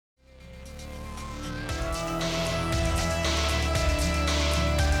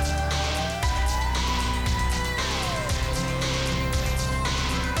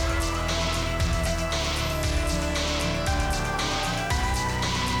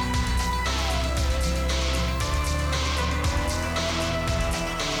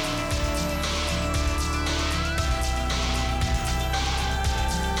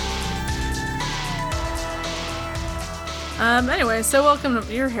Anyway, so welcome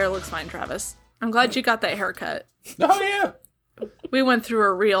to... Your hair looks fine, Travis. I'm glad you got that haircut. Oh, yeah. We went through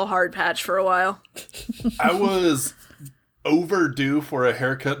a real hard patch for a while. I was overdue for a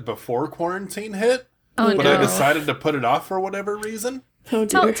haircut before quarantine hit, Oh, but no. I decided to put it off for whatever reason. Oh,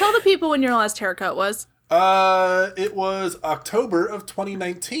 dear. Tell the people when your last haircut was. It was October of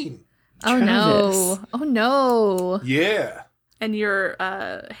 2019. Oh, no. Oh, no. Yeah. And your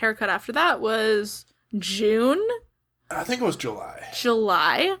haircut after that was June? I think it was July.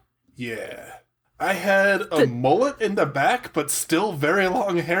 July? Yeah. I had a mullet in the back, but still very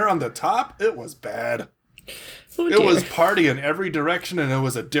long hair on the top. It was bad. Oh, It dear. was party in every direction, and it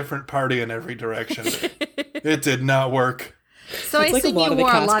was a different party in every direction. It did not work. So I It's like a assume lot you of the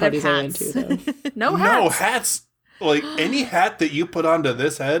wore a cast lot of parties I went hats. to, though. No No hats. hats. Like, any hat that you put onto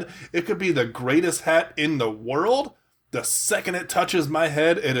this head, it could be the greatest hat in the world. The second it touches my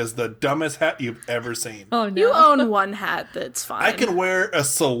head, it is the dumbest hat you've ever seen. Oh, no. You own one hat that's fine. I can wear a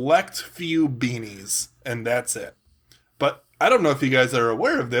select few beanies, and that's it. But I don't know if you guys are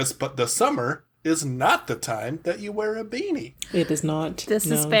aware of this, but the summer is not the time that you wear a beanie. It is not. This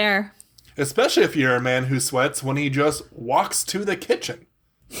is no. fair. Especially if you're a man who sweats when he just walks to the kitchen.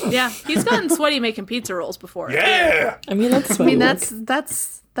 Yeah, he's gotten sweaty making pizza rolls before. Yeah! I mean, that's I mean, work.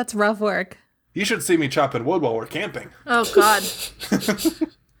 that's rough work. You should see me chopping wood while we're camping. Oh, God.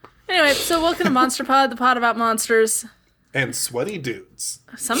 Anyway, so welcome to Monster Pod, the pod about monsters. And sweaty dudes.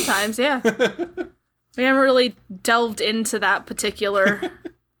 Sometimes, yeah. We haven't really delved into that particular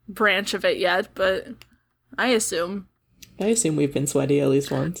branch of it yet, but I assume. I assume we've been sweaty at least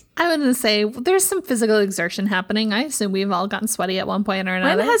once. I was going to say, there's some physical exertion happening. I assume we've all gotten sweaty at one point or When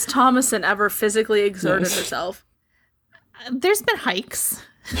another. has Thomason ever physically exerted Nice. herself? There's been hikes.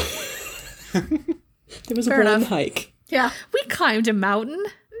 There was Fair one enough. hike. Yeah. We climbed a mountain.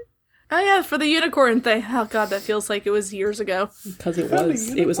 Oh, yeah, for the unicorn thing. Oh, God, that feels like it was years ago. Because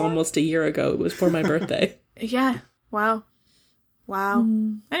it was almost a year ago. It was for my birthday. Yeah. Wow. Wow.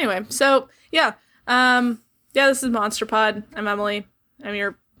 Anyway, so, yeah. Yeah, this is Monster Pod. I'm Emily. I'm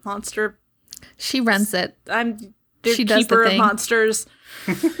your monster. She runs it. I'm the She does the keeper of thing. monsters.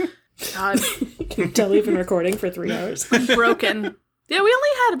 God, Can you tell we've been recording for 3 hours? broken. Yeah, we only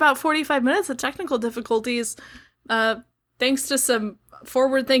had about 45 minutes of technical difficulties. Thanks to some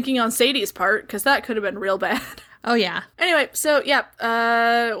forward thinking on Sadie's part, because that could have been real bad. Oh, yeah. Anyway, so, yeah.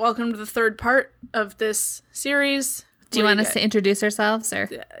 Welcome to the third part of this series. Do you want us to introduce ourselves? Or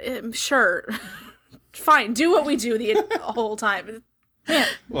Sure. Fine, do what we do the whole time.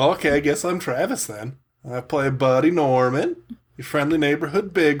 Well, okay, I guess I'm Travis then. I play Buddy Norman, your friendly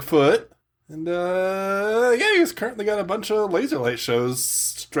neighborhood Bigfoot. And, yeah, he's currently got a bunch of laser light shows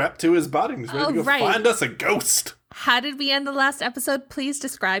strapped to his body. And he's ready to go right. find us a ghost. how did we end the last episode? Please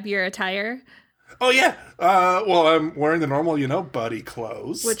describe your attire. Oh, yeah. Well, I'm wearing the normal, buddy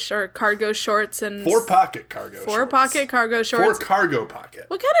clothes. Which are cargo shorts and... Four-pocket cargo shorts. Four-pocket cargo Four shorts. cargo pocket.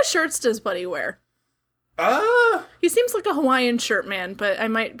 What kind of shirts does Buddy wear? Uh, He seems like a Hawaiian shirt man, but I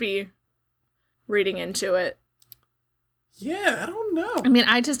might be reading into it. yeah, I don't know. I mean,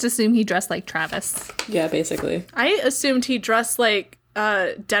 I just assume he dressed like Travis. Yeah, basically. I assumed he dressed like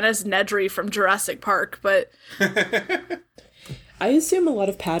Dennis Nedry from Jurassic Park, but I assume a lot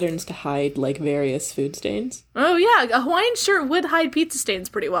of patterns to hide, like, various food stains. oh yeah, a Hawaiian shirt would hide pizza stains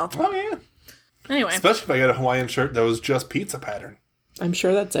pretty well. Oh, yeah. Anyway, Especially if I get a Hawaiian shirt that was just pizza pattern. I'm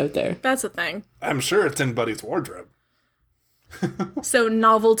sure that's out there. that's a thing. I'm sure it's in Buddy's wardrobe. So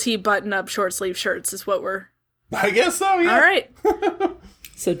novelty button-up short sleeve shirts is what we're... I guess so, yeah. All right.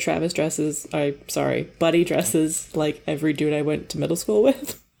 So Travis dresses, Buddy dresses like every dude I went to middle school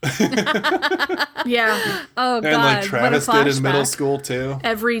with. Yeah. Oh, And God. like Travis what a did in middle flashback. school, too.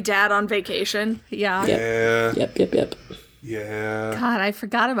 Every dad on vacation. Yeah. Yeah. Yep. Yeah. God, I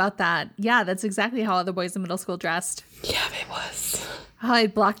forgot about that. Yeah, that's exactly how all the boys in middle school dressed. Yeah, it was. Oh, I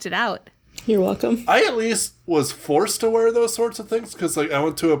blocked it out. You're welcome. I at least was forced to wear those sorts of things because, like, I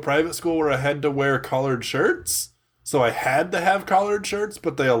went to a private school where I had to wear collared shirts. So I had to have collared shirts,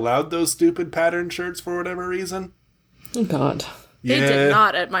 but they allowed those stupid pattern shirts for whatever reason. Oh, God. They Yeah. did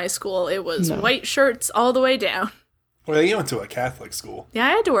not at my school. It was No. white shirts all the way down. Well, you went to a Catholic school. Yeah,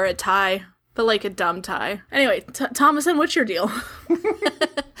 I had to wear a tie, but like a dumb tie. Anyway, Thomason, what's your deal?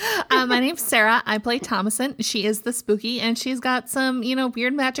 My name's Sarah. I play Thomason. She is the spooky, and she's got some,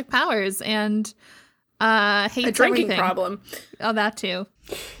 weird magic powers and hates A drinking everything. problem. Oh, that too.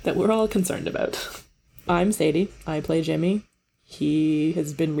 That we're all concerned about. I'm Sadie. I play Jimmy. He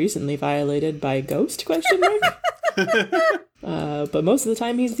has been recently violated by a ghost, question mark? But most of the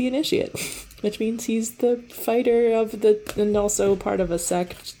time he's the initiate, which means he's the fighter of and also part of a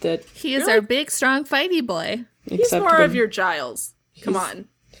sect that... He is our big, strong, fighty boy. He's more of your Giles. Come on.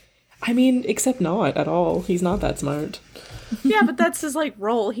 I mean, except not at all. He's not that smart. Yeah, but that's his, like,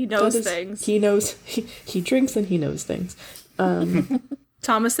 role. He knows things. He knows. He drinks and he knows things.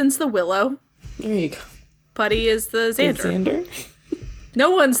 Thomason's the Willow. There you go. Buddy is the Xander. Xander? No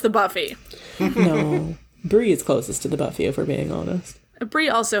one's the Buffy. No. Bree is closest to the Buffy, if we're being honest. Bree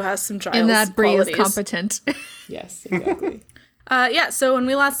also has some Giles And that Bree is qualities. competent. Yes, exactly. Yeah, so when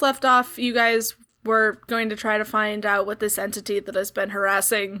we last left off, you guys were going to try to find out what this entity that has been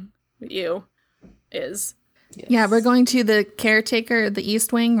harassing you is. Yes. Yeah, we're going to the caretaker, the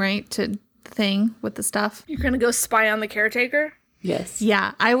East Wing, right? To the thing with the stuff. You're going to go spy on the caretaker? Yes.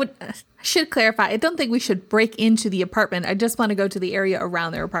 Yeah, I should clarify. I don't think we should break into the apartment. I just want to go to the area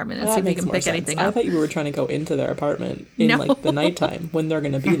around their apartment and That see if we makes can more pick sense. anything I up. thought you were trying to go into their apartment in No. like the nighttime when they're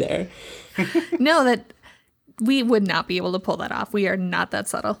going to be there. No, that we would not be able to pull that off. We are not that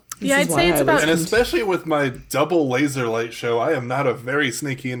subtle. Yeah, This I'd is say why it's I about... And especially with my double laser light show, I am not a very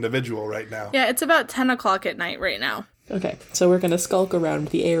sneaky individual right now. Yeah, it's about 10 o'clock at night right now. Okay, so we're going to skulk around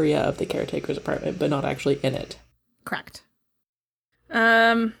the area of the caretaker's apartment, but not actually in it. Correct.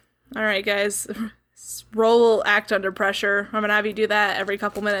 All right, guys. Roll act under pressure. I'm gonna have you do that every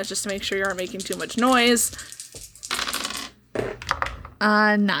couple minutes just to make sure you aren't making too much noise.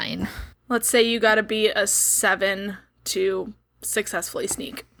 9. Let's say you gotta be a 7 to successfully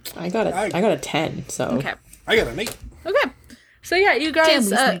sneak. I got a 10, so Okay. I got an 8. Okay. So yeah, you guys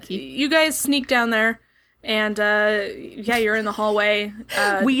Damn, we sneaky. you guys sneak down there and yeah, you're in the hallway.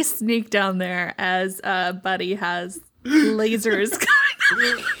 We sneak down there as Buddy has lasers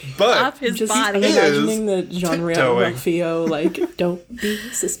coming But off his just body. imagining the genre tiptoeing. Rufio, like, don't be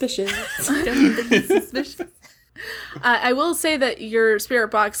suspicious. Don't be suspicious. I will say that your spirit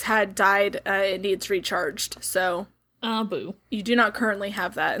box had died. It needs recharged, so Oh, boo. you do not currently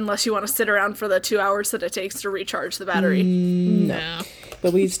have that unless you want to sit around for the 2 hours that it takes to recharge the battery. No.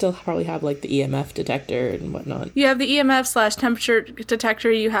 But we still probably have, like, the EMF detector and whatnot. You have the EMF/temperature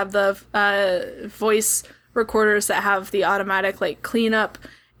detector. You have the voice recorders that have the automatic like cleanup,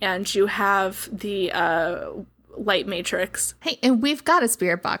 and you have the light matrix. Hey, and we've got a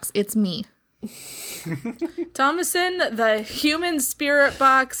spirit box. It's me. Thomason, the human spirit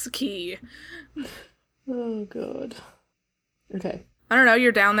box key. Oh, God. Okay. I don't know.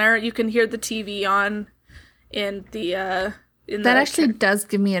 You're down there. You can hear the TV on in the That actually does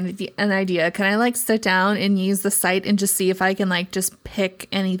give me an idea. Can I like sit down and use the sight and just see if I can like just pick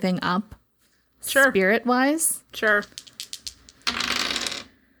anything up? Sure. Spirit wise? Sure.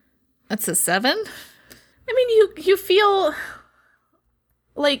 That's a 7? I mean, you feel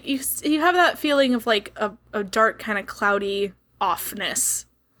like you have that feeling of like a dark kind of cloudy offness.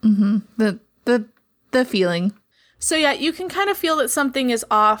 The feeling. So yeah, you can kind of feel that something is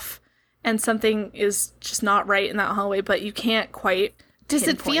off and something is just not right in that hallway, but you can't quite Does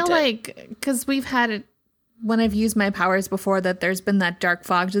it pinpoint feel like, because we've had it when I've used my powers before, that there's been that dark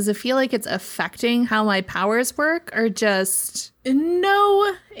fog, does it feel like it's affecting how my powers work, or just,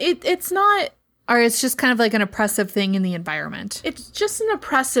 No, it's not. or it's just kind of like an oppressive thing in the environment? It's just an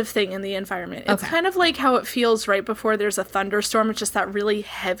oppressive thing in the environment. It's Okay. kind of like how it feels right before there's a thunderstorm. It's just that really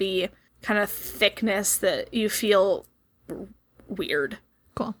heavy kind of thickness that you feel weird.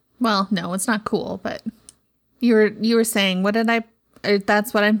 Cool. Well, no, it's not cool, but you were saying, what did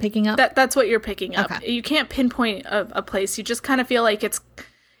that's what I'm picking up? That's what you're picking up. Okay. You can't pinpoint a place. You just kind of feel like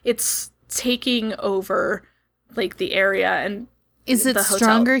it's taking over like the area. And Is it the hotel.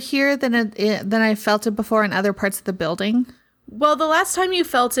 stronger here than I felt it before in other parts of the building? Well, the last time you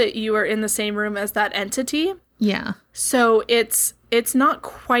felt it, you were in the same room as that entity. Yeah. So it's not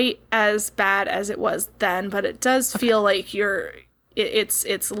quite as bad as it was then, but it does feel like it's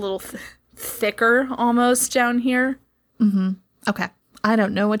a little thicker almost down here. Okay. I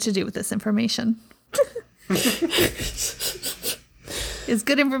don't know what to do with this information. It's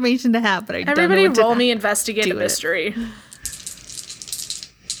good information to have, but I don't know Everybody what to roll me investigate a do with it. mystery.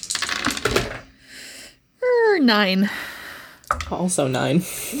 9. Also 9.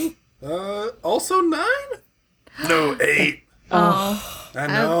 Also 9? No, 8. Oh. I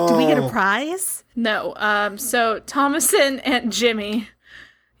know. Do we get a prize? No. So Thomason and Jimmy,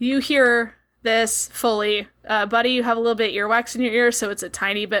 you hear this fully. Buddy, you have a little bit of earwax in your ear, so it's a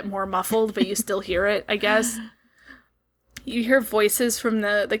tiny bit more muffled, but you still hear it, I guess. You hear voices from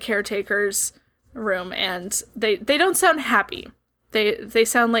the caretaker's room, and they don't sound happy. They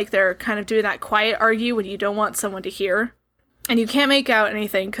sound like they're kind of doing that quiet argue when you don't want someone to hear. And you can't make out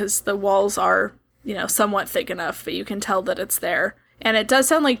anything because the walls are, somewhat thick enough, but you can tell that it's there. And it does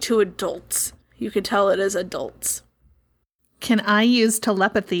sound like two adults. You can tell it is adults. Can I use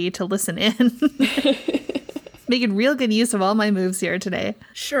telepathy to listen in? Making real good use of all my moves here today.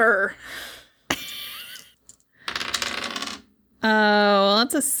 Sure. Oh,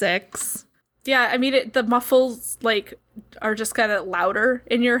 that's a 6. Yeah, I mean, the muffles, like, are just kind of louder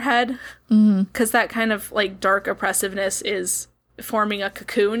in your head. Because that kind of, like, dark oppressiveness is forming a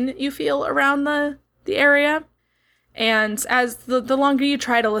cocoon, you feel, around the area. And as the longer you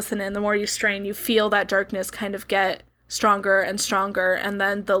try to listen in, the more you strain, you feel that darkness kind of get stronger and stronger. And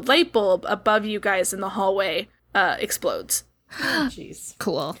then the light bulb above you guys in the hallway explodes. Jeez.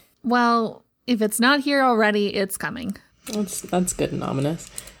 Cool. Well, if it's not here already, it's coming. That's good and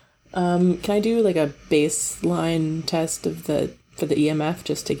ominous. Can I do like a baseline test for the EMF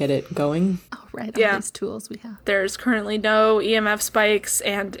just to get it going? Oh, right. Yeah. All these tools we have. There's currently no EMF spikes,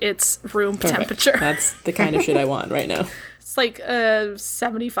 and it's room Perfect. temperature. That's the kind of shit I want right now. It's like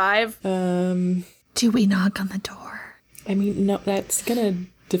 75. Do we knock on the door? I mean, no, that's gonna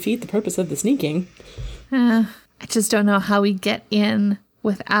defeat the purpose of the sneaking. I just don't know how we get in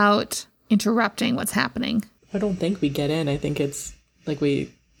without interrupting what's happening. I don't think we get in. I think it's like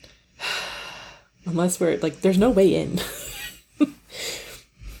unless we're like, there's no way in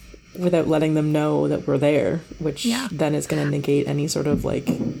without letting them know that we're there, which then is going to negate any sort of like,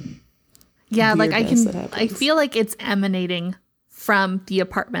 Yeah, like weirdness that I happens. feel like it's emanating from the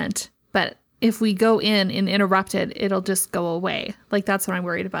apartment, but if we go in and interrupt it, it'll just go away. Like, that's what I'm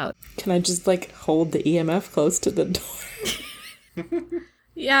worried about. can I just like hold the EMF close to the door?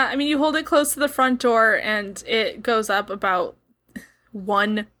 Yeah, I mean, you hold it close to the front door, and it goes up about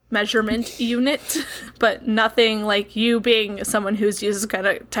 1 measurement unit, but nothing like you being someone who's used this kind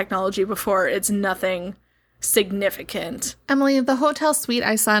of technology before. It's nothing significant. Emily, the hotel suite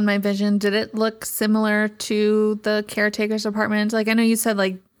I saw in my vision, did it look similar to the caretaker's apartment? Like, I know you said,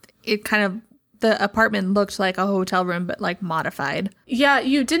 like, it kind of, the apartment looked like a hotel room, but, like, modified. Yeah,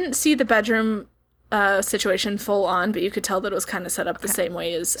 you didn't see the bedroom situation full on, but you could tell that it was kind of set up the same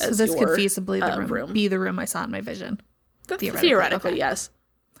way as So this your could feasibly be the room I saw in my vision. Theoretically, okay. yes.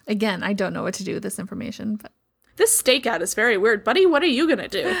 Again, I don't know what to do with this information, but This stakeout is very weird. Buddy, what are you gonna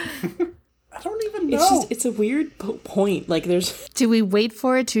do? I don't even It's know. just, it's a weird point. Like there's, do we wait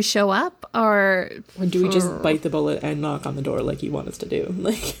for it to show up, or do we just bite the bullet and knock on the door like you want us to do?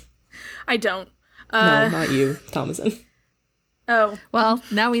 Like, I don't. no, not you, Thomason. Oh. well,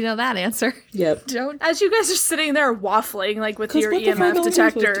 now we know that answer. Yep. Don't. As you guys are sitting there waffling, like with 'Cause your what the fuck EMF else are we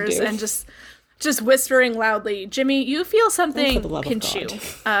supposed to detectors do? and just whispering loudly, Jimmy, you feel something the love of pinch you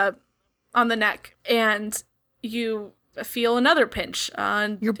God. on the neck, and you feel another pinch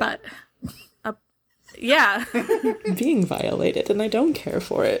on Your butt. Yeah. I'm being violated and I don't care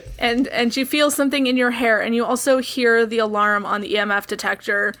for it. and you feel something in your hair, and you also hear the alarm on the EMF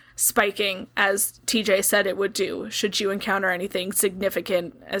detector spiking, as TJ said it would do should you encounter anything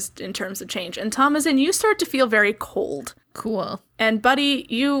significant as in terms of change. And Thomason, you start to feel very cold. Cool. And Buddy,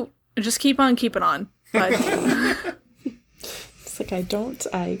 you just keep on keeping on. But It's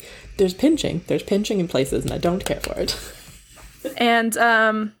like there's pinching in places and I don't care for it.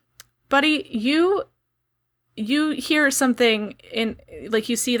 and Buddy, you hear something in, like,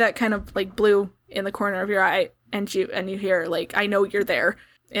 you see that kind of like blue in the corner of your eye, and you hear, like, I know you're there,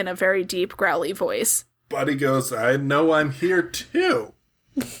 in a very deep growly voice. Buddy goes, I know I'm here too.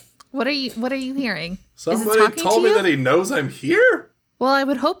 What are you hearing? Somebody talking told to me you? that he knows I'm here? Well, I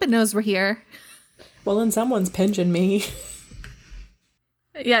would hope it knows we're here. Well, then someone's pinching me.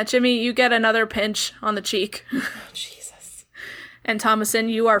 Yeah, Jimmy, you get another pinch on the cheek. Jesus. And Thomason,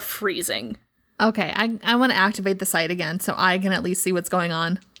 you are freezing. Okay, I want to activate the site again so I can at least see what's going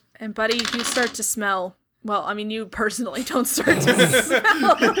on. And Buddy, you start to smell. Well, I mean, you personally don't start to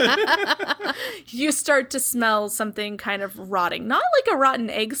smell. You start to smell something kind of rotting. Not like a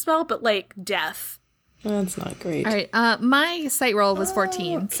rotten egg smell, but like death. That's not great. All right, my site roll was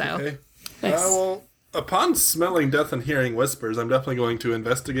 14, so Okay. Nice. Well, upon smelling death and hearing whispers, I'm definitely going to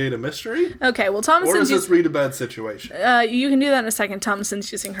investigate a mystery. Okay, well, Or Thomason's is this read a bad situation? you can do that in a second.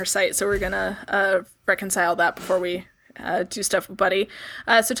 Thomason's using her site, so we're gonna reconcile that before we do stuff with Buddy.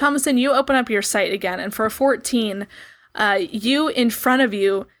 So Thomason, you open up your site again, and for a 14, you in front of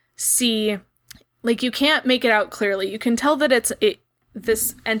you see, like, you can't make it out clearly. You can tell that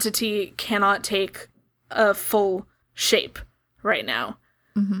this entity cannot take a full shape right now,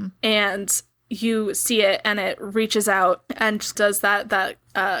 and you see it, and it reaches out and just does that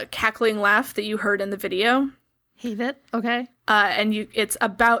cackling laugh that you heard in the video. hate it. Okay. And it's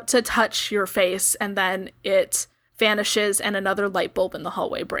about to touch your face, and then it vanishes, and another light bulb in the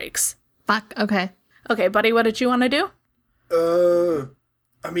hallway breaks. Fuck. Okay. Okay, Buddy, what did you want to do?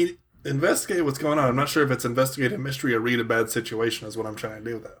 I mean, investigate what's going on. I'm not sure if it's investigate a mystery or read a bad situation is what I'm trying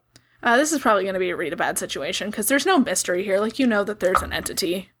to do, though. This is probably going to be a read a bad situation because there's no mystery here. Like, you know that there's an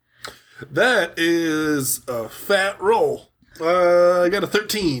entity. That is a fat roll. I got a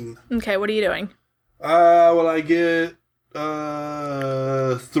 13. Okay, what are you doing? Well, I get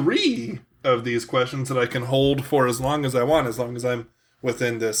 3 of these questions that I can hold for as long as I want, as long as I'm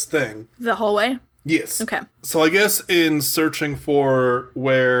within this thing. The hallway? Yes. Okay. So I guess in searching for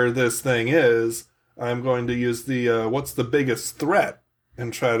where this thing is, I'm going to use the what's the biggest threat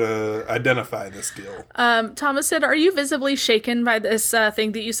and try to identify this deal. Thomason, are you visibly shaken by this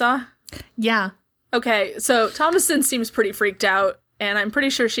thing that you saw? Yeah. Okay, so Thomason seems pretty freaked out, and I'm pretty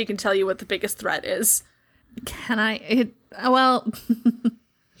sure she can tell you what the biggest threat is. Can I? Well,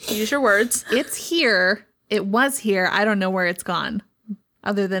 Use your words. it's here. It was here. I don't know where it's gone,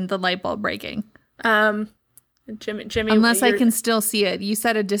 other than the light bulb breaking. Jimmy. Unless I can still see it. You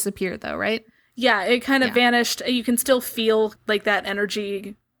said it disappeared, though, right? Yeah, it kind of Yeah. vanished. You can still feel like that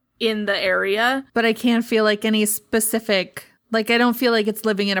energy in the area. But I can't feel like any specific. Like, I don't feel like it's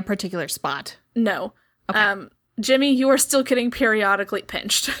living in a particular spot. No. Okay. Jimmy, you are still getting periodically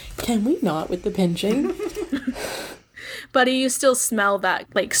pinched. Can we not with the pinching? Buddy, you still smell that,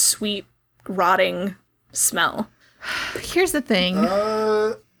 like, sweet, rotting smell. Here's the thing.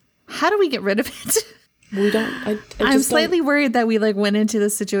 Uh, How do we get rid of it? We don't. I I'm just slightly worried that we like went into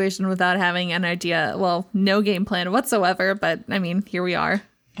this situation without having an idea. Well, no game plan whatsoever, but I mean, here we are.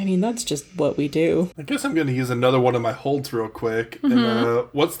 I mean, that's just what we do. I guess I'm going to use another one of my holds real quick. And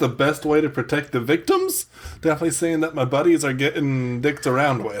what's the best way to protect the victims? Definitely saying that my buddies are getting dicked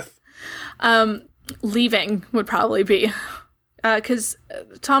around with. Leaving would probably be. Because,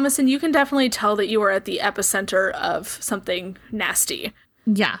 Thomason, you can definitely tell that you are at the epicenter of something nasty.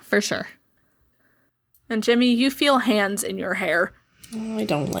 Yeah, for sure. And Jimmy, you feel hands in your hair. Oh, I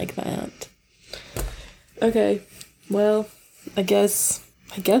don't like that. Okay, well, I guess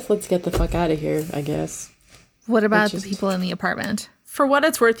let's get the fuck out of here, I guess. What about Just- the people in the apartment? For what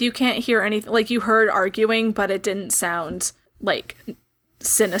it's worth, you can't hear anything. Like, you heard arguing, but it didn't sound, like,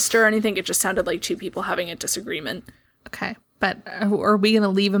 sinister or anything. It just sounded like two people having a disagreement. Okay, but are we going to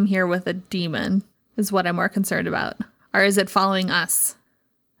leave him here with a demon is what I'm more concerned about. Or is it following us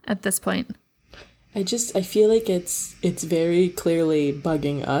at this point? I feel like it's very clearly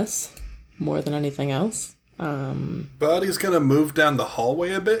bugging us more than anything else. Buddy's going to move down the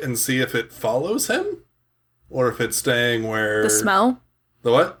hallway a bit and see if it follows him. Or if it's staying where... The smell?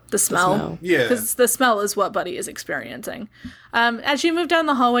 The what? The smell? smell. Yeah. Because the smell is what Buddy is experiencing. As you move down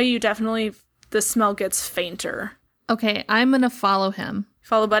the hallway, the smell gets fainter. Okay, I'm going to follow him.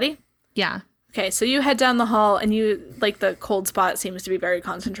 Follow Buddy? Yeah. Okay, so you head down the hall, and the cold spot seems to be very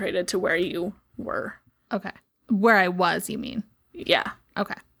concentrated to where you were. Okay. Where I was, you mean? Yeah.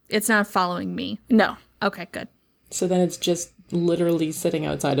 Okay. It's not following me. No. Okay, good. So then it's just literally sitting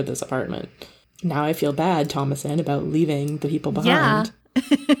outside of this apartment. Now I feel bad, Thomason, about leaving the people behind.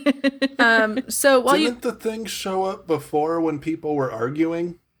 So while Didn't the thing show up before when people were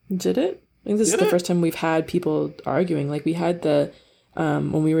arguing? Did it? I think this is Did the it? first time we've had people arguing. Like, we had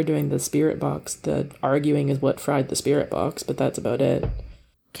when we were doing the spirit box, the arguing is what fried the spirit box, but that's about it.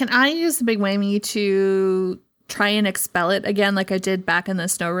 Can I use the big whammy to try and expel it again like I did back in the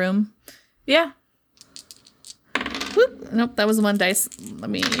snow room? Yeah. Whoop. Nope, that was one dice. Let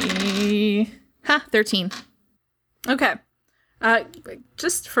me... 13. Okay.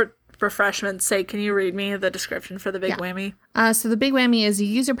 Just for refreshment's sake, can you read me the description for the big Yeah. whammy? So the big whammy is you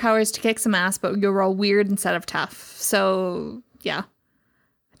use your powers to kick some ass, but you roll weird instead of tough. So, yeah.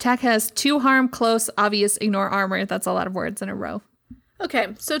 Attack has 2 harm, close, obvious, ignore armor. That's a lot of words in a row. Okay,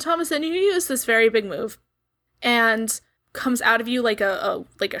 so Thomason, you use this very big move, and comes out of you like a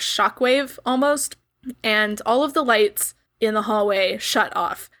shockwave almost, and all of the lights in the hallway shut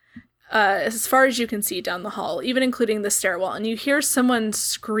off. As far as you can see down the hall, even including the stairwell, and you hear someone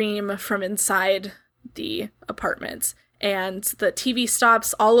scream from inside the apartments, and the TV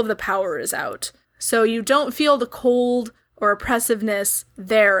stops, all of the power is out. So you don't feel the cold or oppressiveness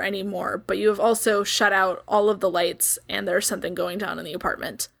there anymore, but you have also shut out all of the lights, and there's something going down in the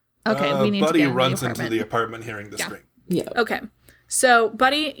apartment. Okay, we need Buddy to get runs in the into apartment. the apartment hearing the scream. Yeah. Okay, so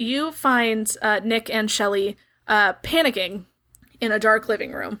Buddy, you find Nick and Shelly panicking in a dark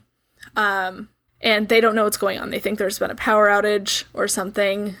living room. And they don't know what's going on. They think there's been a power outage or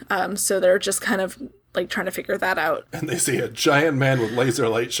something. So they're just kind of like trying to figure that out. And they see a giant man with laser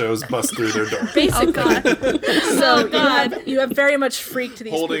light shows bust through their door. Basically. So you have very much freaked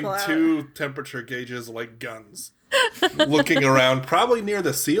these Holding people out. 2 temperature gauges like guns. Looking around, probably near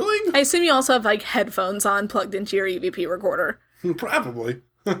the ceiling? I assume you also have like headphones on plugged into your EVP recorder. Probably.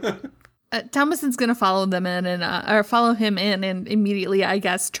 Thomason's gonna follow them in or follow him in and immediately, I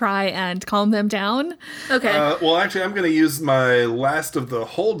guess, try and calm them down. Okay. Well, actually, I'm going to use my last of the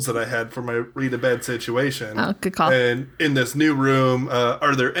holds that I had for my read-a-bed situation. Oh, good call. And in this new room,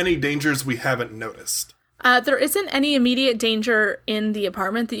 are there any dangers we haven't noticed? There isn't any immediate danger in the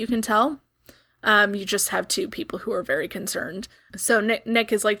apartment that you can tell. You just have two people who are very concerned. So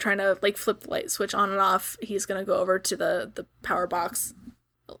Nick is like trying to like flip the light switch on and off. He's going to go over to the power box.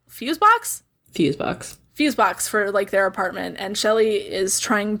 Fuse box for like their apartment, and Shelly is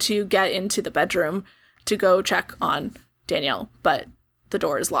trying to get into the bedroom to go check on Danielle, but the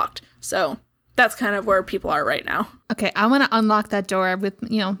door is locked. So that's kind of where people are right now. Okay, I want to unlock that door with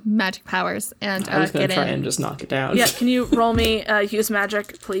magic powers and I was going get to try in. and just knock it down. Yeah, can you roll me use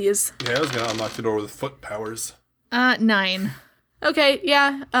magic, please? Yeah, I was going to unlock the door with foot powers. 9. Okay,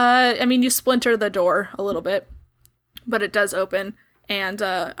 yeah. I mean, you splinter the door a little bit, but it does open. And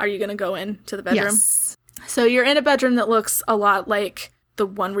are you going to go into the bedroom? Yes. So you're in a bedroom that looks a lot like the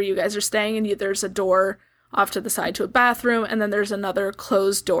one where you guys are staying, and there's a door off to the side to a bathroom, and then there's another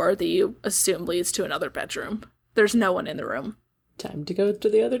closed door that you assume leads to another bedroom. There's no one in the room. Time to go to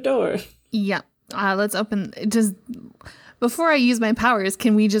the other door. Yeah. Let's open. Before I use my powers,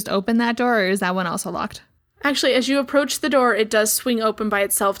 can we just open that door, or is that one also locked? Actually, as you approach the door, it does swing open by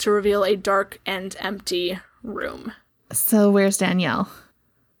itself to reveal a dark and empty room. So where's Danielle?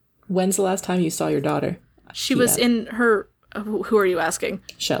 When's the last time you saw your daughter? She was in her... Who are you asking?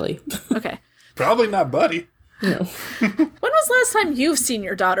 Shelly. Okay. Probably not Buddy. No. When was the last time you've seen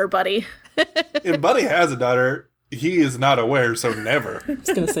your daughter, Buddy? If Buddy has a daughter, he is not aware, so never. I was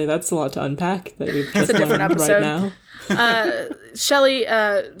going to say, that's a lot to unpack that we've just a different learned episode. right now. Shelly,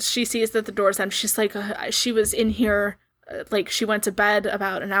 she sees that the door's empty. She's like, she was in here, like, she went to bed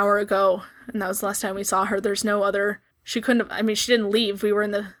about an hour ago, and that was the last time we saw her. There's no other... She couldn't have... I mean, she didn't leave. We were in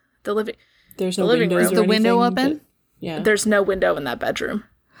the living... There's no living windows room. or The window anything, open? but- Yeah. There's no window in that bedroom.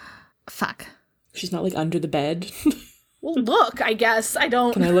 Fuck. She's not like under the bed. Well, look, I guess. I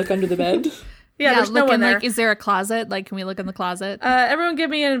don't... Can I look under the bed? Yeah, there's no look one in, there. like, is there a closet? Like, can we look in the closet? Everyone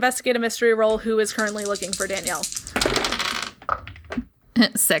give me an investigate a mystery roll who is currently looking for Danielle.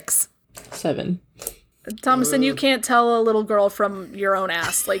 6. 7. Thomason, you can't tell a little girl from your own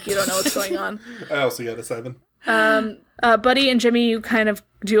ass. Like, you don't know what's going on. I also got a 7. Buddy and Jimmy, you kind of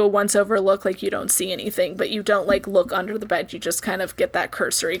do a once-over look like you don't see anything, but you don't, like, look under the bed. You just kind of get that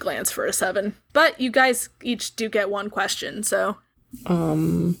cursory glance for a 7. But you guys each do get one question, so...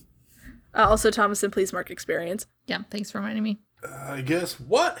 Also, Thomason, please mark experience. Yeah, thanks for reminding me. I guess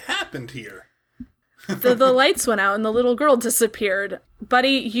what happened here? The lights went out and the little girl disappeared. Buddy,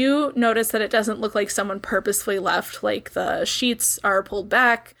 you notice that it doesn't look like someone purposefully left. Like, the sheets are pulled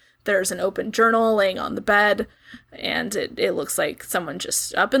back, there's an open journal laying on the bed, and it looks like someone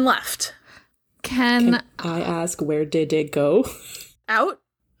just up and left. Can I ask, where did it go? Out?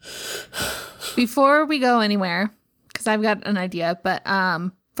 before we go anywhere, because I've got an idea, but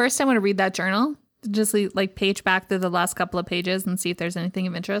first I want to read that journal. Just like page back through the last couple of pages and see if there's anything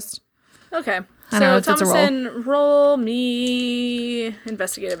of interest. Okay. I don't know if So, it's a roll. Thomason, roll me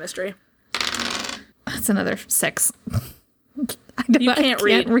investigate a mystery. That's another 6. You can't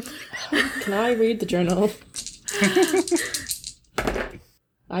read. Can I read the journal?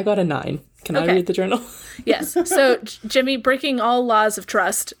 I got a 9. Can I Okay. read the journal? Yes. So, Jimmy, breaking all laws of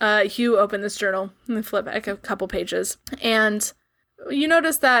trust, you open this journal and flip back a couple pages, and you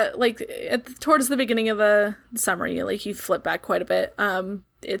notice that, like, towards the beginning of the summary, you flip back quite a bit.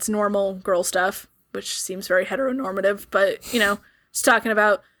 It's normal girl stuff, which seems very heteronormative, but, it's talking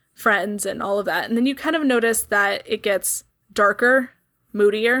about friends and all of that. And then you kind of notice that it gets darker,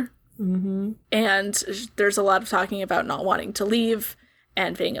 moodier, and there's a lot of talking about not wanting to leave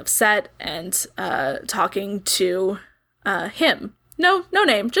and being upset and talking to him. No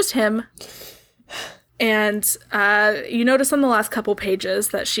name, just him. And you notice on the last couple pages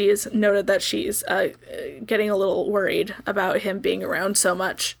that she's noted that she's getting a little worried about him being around so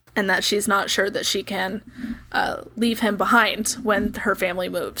much, and that she's not sure that she can leave him behind when her family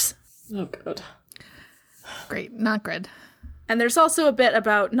moves. Oh, God. Great, not good. And there's also a bit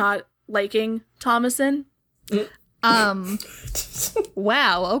about not liking Thomason.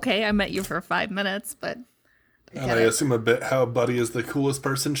 Wow, okay, I met you for 5 minutes, but And I assume a bit how Buddy is the coolest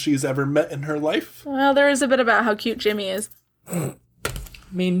person she's ever met in her life. Well, there is a bit about how cute Jimmy is. I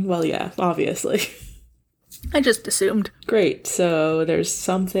mean, well, yeah, obviously. I just assumed. Great, so there's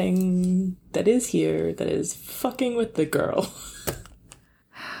something that is here that is fucking with the girl.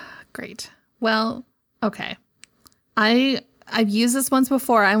 great. Well, okay. I've used this once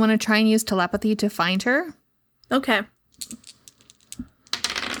before. I want to try and use telepathy to find her. Okay.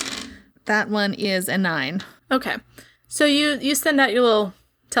 That one is a 9. Okay. So you send out your little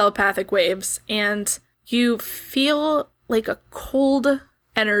telepathic waves, and you feel like a cold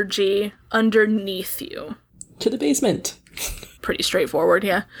energy underneath you. To the basement. Pretty straightforward,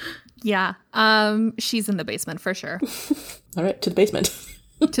 yeah. Yeah. She's in the basement for sure. All right, to the basement.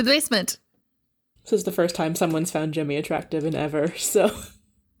 To the basement. This is the first time someone's found Jimmy attractive in ever, so...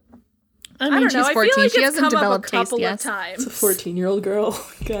 I mean, don't know. she's I 14. feel like She it's hasn't come up a developed taste couple yet. of times. It's a 14-year-old girl.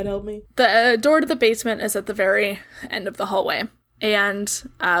 God help me. The door to the basement is at the very end of the hallway. And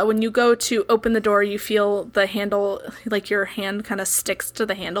when you go to open the door, you feel the handle, like your hand kind of sticks to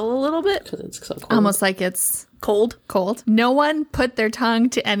the handle a little bit. Because it's so cold. Almost like it's Cold. cold. No one put their tongue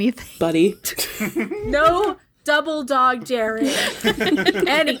to anything. Buddy. No double dog daring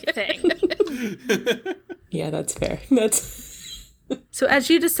anything. Yeah, that's fair. That's... So as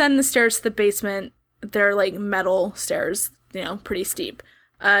you descend the stairs to the basement, they're like metal stairs, pretty steep.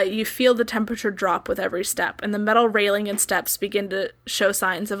 You feel the temperature drop with every step, and the metal railing and steps begin to show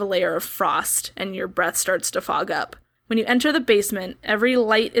signs of a layer of frost, and your breath starts to fog up. When you enter the basement, every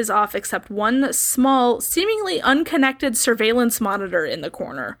light is off except one small, seemingly unconnected surveillance monitor in the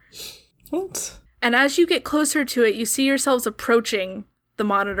corner. What? And as you get closer to it, you see yourselves approaching the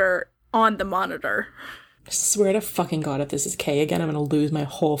monitor on the monitor. I swear to fucking God, if this is Kay again, I'm gonna lose my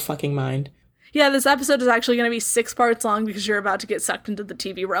whole fucking mind. Yeah, this episode is actually going to be 6 parts long because you're about to get sucked into the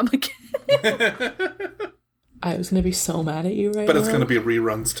TV realm again. I was gonna be so mad at you right now. But it's going to be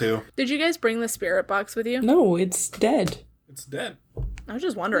reruns too. Did you guys bring the spirit box with you? No, it's dead. It's dead. I was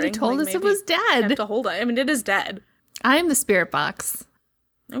just wondering. You told like, us it maybe was you have dead. to hold it. I mean, it is dead. I'm the spirit box.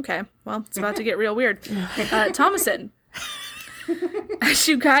 Okay, well, it's about to get real weird. Thomason, as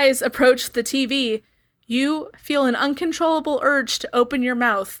you guys approach the TV, you feel an uncontrollable urge to open your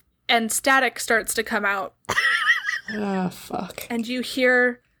mouth, and static starts to come out. Ah, fuck. And you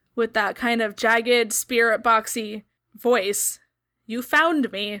hear, with that kind of jagged, spirit boxy voice, "You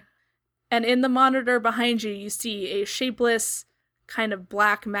found me." And in the monitor behind you, you see a shapeless, kind of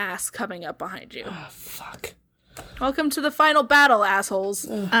black mass coming up behind you. Ah, fuck. Welcome to the final battle, assholes.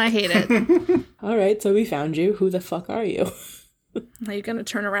 I hate it. Alright, so we found you. Who the fuck are you? Are you gonna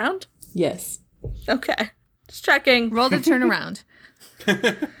turn around? Yes. Okay. Just checking. Roll to turn around.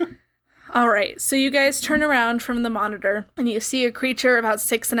 All right, so you guys turn around from the monitor, and you see a creature about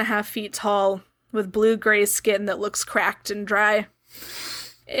 6.5 feet tall with blue-gray skin that looks cracked and dry.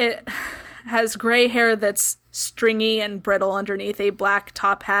 It has gray hair that's stringy and brittle underneath a black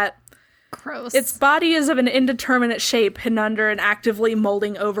top hat. Gross. Its body is of an indeterminate shape, hidden under an actively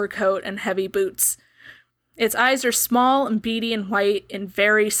molding overcoat and heavy boots. Its eyes are small and beady and white in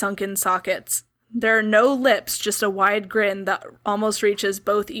very sunken sockets. There are no lips, just a wide grin that almost reaches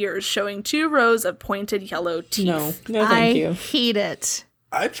both ears, showing 2 rows of pointed yellow teeth. No, thank I you. hate it.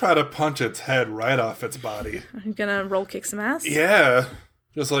 I try to punch its head right off its body. Are you gonna roll kick some ass? Yeah.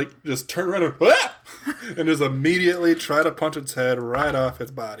 Just turn around and, ah! And just immediately try to punch its head right off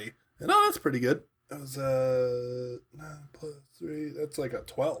its body. And that's pretty good. That was 9 plus 3. That's like a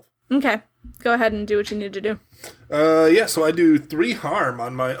 12. Okay. Go ahead and do what you need to do. Yeah, so I do 3 harm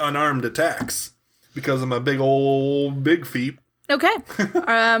on my unarmed attacks because of my big feet. Okay.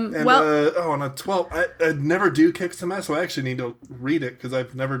 And Well, on a 12, I never do kick some ass, so I actually need to read it because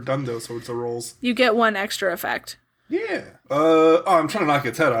I've never done those sorts of rolls. you get 1 extra effect. Yeah. I'm trying to knock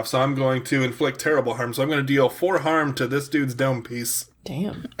its head off, so I'm going to inflict terrible harm. So I'm going to deal 4 harm to this dude's dome piece.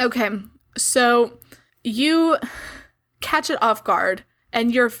 Damn. Okay. So you catch it off guard,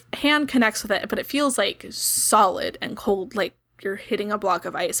 and your hand connects with it, but it feels like solid and cold, like you're hitting a block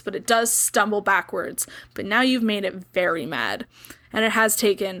of ice, but it does stumble backwards. But now you've made it very mad, and it has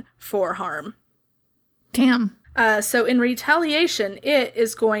taken 4 harm. Damn. So in retaliation, it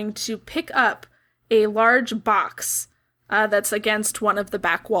is going to pick up a large box that's against one of the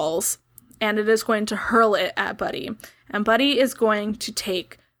back walls, and it is going to hurl it at Buddy. And Buddy is going to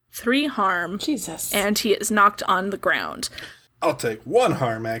take 3 harm, Jesus. and he is knocked on the ground. I'll take 1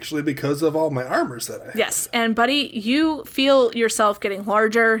 harm, actually, because of all my armors that I have. Yes, and Buddy, you feel yourself getting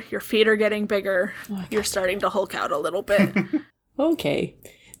larger, your feet are getting bigger, you're starting to hulk out a little bit. Okay.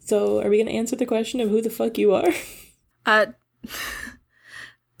 So, are we gonna answer the question of who the fuck you are?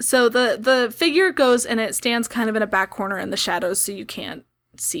 So the figure goes, and it stands kind of in a back corner in the shadows, so you can't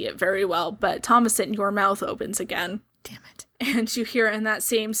see it very well. But Thomason, your mouth opens again. Damn it. And you hear in that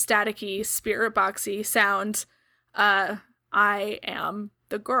same staticky, spirit boxy sound, I am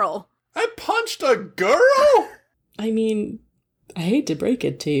the girl. I punched a girl? I mean, I hate to break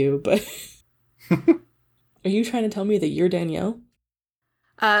it to you, but... Are you trying to tell me that you're Danielle?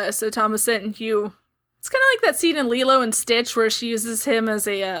 So Thomason, you It's kind of like that scene in Lilo and Stitch where she uses him as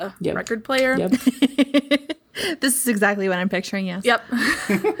a Yep. record player. Yep. This is exactly what I'm picturing, yes. Yep.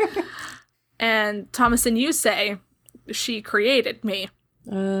 And Thomason, you say, she created me.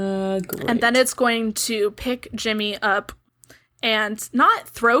 Great. And then it's going to pick Jimmy up and not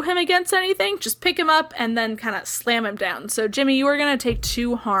throw him against anything, just pick him up and then kind of slam him down. So, Jimmy, you are going to take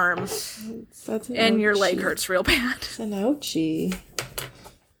 2 harm, That's an and your ouchie. leg hurts real bad. It's an ouchie.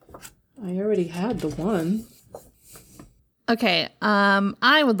 I already had the one. Okay,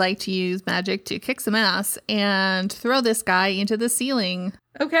 I would like to use magic to kick some ass and throw this guy into the ceiling.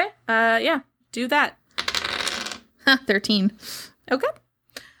 Okay. Yeah, do that. 13. Okay.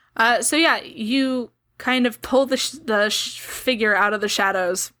 So yeah, you kind of pull the figure out of the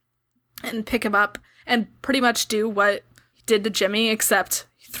shadows and pick him up and pretty much do what you did to Jimmy, except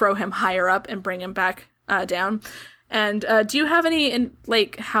throw him higher up and bring him back down. And do you have any,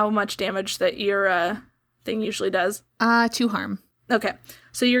 how much damage that your thing usually does? 2 harm. Okay.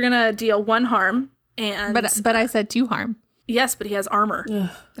 So you're going to deal 1 harm and... But I said 2 harm. Yes, but he has armor.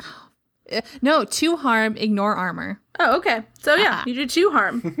 No, 2 harm, ignore armor. Oh, okay. So yeah, you do 2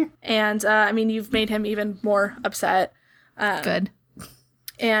 harm. And, you've made him even more upset. Good.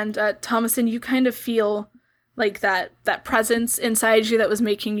 And, Thomason, you kind of feel like that presence inside you that was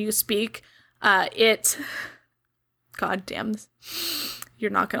making you speak. God damn this. You're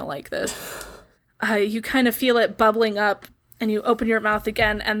not going to like this. You kind of feel it bubbling up, and you open your mouth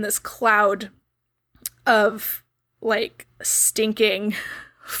again, and this cloud of, stinking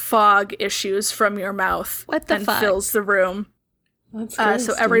fog issues from your mouth. What the and fuck? fills the room. That's So gross,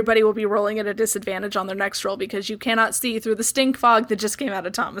 dude. everybody will be rolling at a disadvantage on their next roll because you cannot see through the stink fog that just came out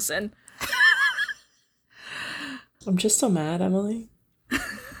of Thomason. I'm just so mad, Emily.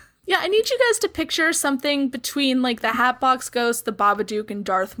 Yeah, I need you guys to picture something between, the Hatbox Ghost, the Babadook, and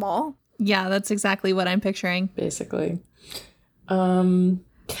Darth Maul. Yeah, that's exactly what I'm picturing. Basically. Can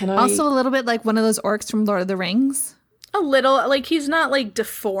I... Also a little bit like one of those orcs from Lord of the Rings. A little, he's not,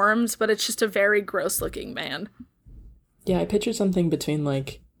 deformed, but it's just a very gross-looking man. Yeah, I pictured something between,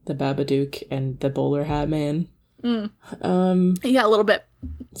 the Babadook and the bowler hat man. Yeah, a little bit.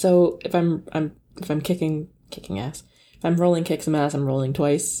 So if I'm kicking ass, if I'm rolling kick some ass, I'm rolling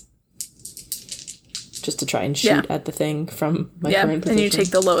twice. Just to try and shoot at the thing from my Yeah, current position. and you take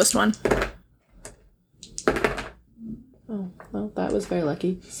the lowest one. Oh, well, that was very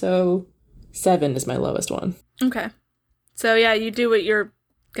lucky. So 7 is my lowest one. Okay. So, yeah, you do what you're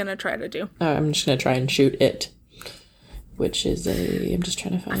gonna try to do. I'm just going to try and shoot it. Which is I'm just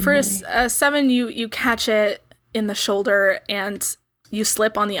trying to find... For a 7, you catch it in the shoulder, and you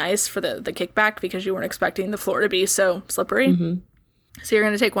slip on the ice for the kickback because you weren't expecting the floor to be so slippery. Mm-hmm. So you're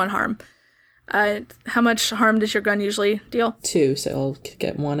going to take 1 harm. How much harm does your gun usually deal? 2, so I'll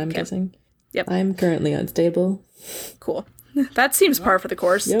get 1, I'm guessing. Yep. I'm currently unstable. Cool. That seems par for the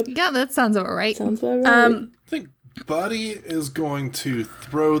course. Yep. Yeah, that sounds about right. Sounds about right. I think Buddy is going to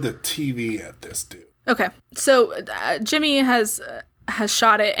throw the TV at this dude. Okay. So Jimmy has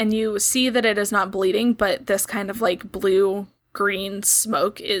shot it, and you see that it is not bleeding, but this kind of blue-green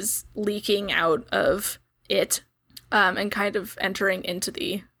smoke is leaking out of it and kind of entering into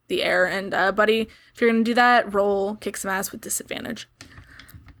the air. And Buddy, if you're going to do that, roll kick some ass with disadvantage.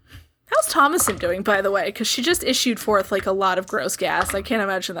 How's Thomason doing, by the way? Because she just issued forth a lot of gross gas. I can't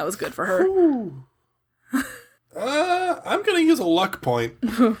imagine that was good for her. Ooh. I'm going to use a luck point.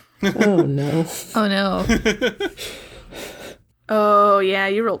 Oh, no. Oh no. Oh, yeah,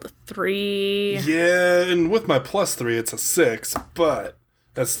 you rolled a 3. Yeah, and with my +3, it's a 6, but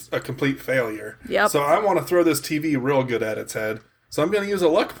that's a complete failure. Yep. So I want to throw this TV real good at its head. So I'm going to use a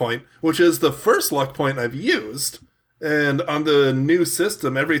luck point, which is the first luck point I've used. And on the new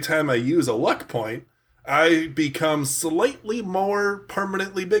system, every time I use a luck point, I become slightly more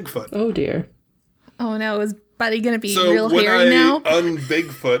permanently Bigfoot. Oh, dear. Oh no, is Buddy gonna be So real when hairy I now?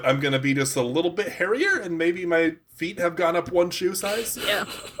 un-Bigfoot, I'm going to be just a little bit hairier, and maybe my feet have gone up 1 shoe size. Yeah.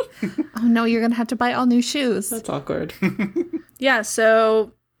 Oh no, you're gonna have to buy all new shoes. That's awkward. Yeah,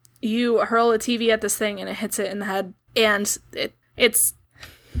 so you hurl a TV at this thing and it hits it in the head. And it's...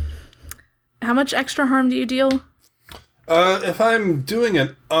 How much extra harm do you deal? If I'm doing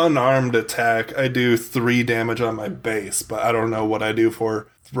an unarmed attack, I do 3 damage on my base, but I don't know what I do for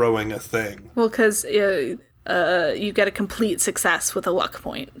throwing a thing. Well, because you get a complete success with a luck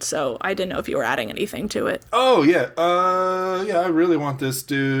point. So I didn't know if you were adding anything to it. Oh, yeah. Yeah, I really want this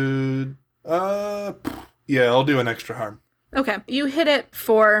dude. Yeah, I'll do an extra harm. Okay, you hit it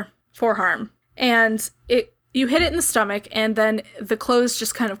for 4 harm. And you hit it in the stomach, and then the clothes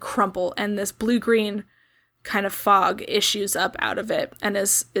just kind of crumple, and this blue-green kind of fog issues up out of it and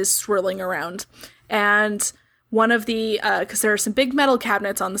is swirling around. and one of the, because there are some big metal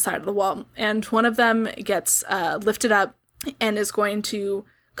cabinets on the side of the wall, and one of them gets lifted up and is going to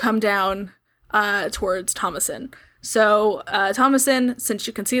come down towards Thomason. So, Thomason, since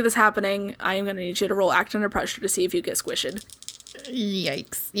you can see this happening, I am going to need you to roll act under pressure to see if you get squished.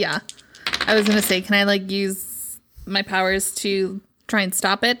 Yikes. Yeah. I was going to say, can I like use my powers to try and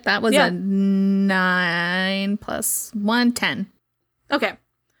stop it? That was a 9 + 1, 10. Okay.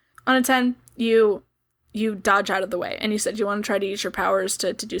 On a 10, you dodge out of the way, and you said you want to try to use your powers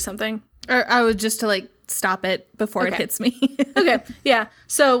to do something? Or I was just to like stop it before it hits me. Okay, yeah.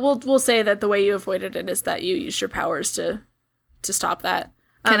 So we'll say that the way you avoided it is that you used your powers to stop that.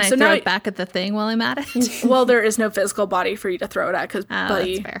 Can I so throw now, it back at the thing while I'm at it? Well, there is no physical body for you to throw it at because That's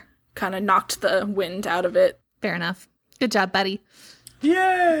Buddy fair. kind of knocked the wind out of it. Fair enough. Good job, Buddy.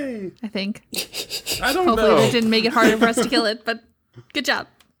 Yay! I think. I don't Hopefully know. that didn't make it harder for us to kill it, but good job.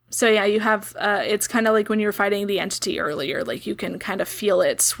 So yeah, you have, it's kind of like when you were fighting the entity earlier, like you can kind of feel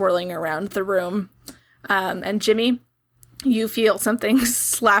it swirling around the room. And Jimmy, you feel something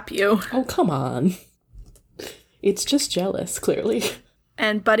slap you. Oh, come on. It's just jealous, clearly.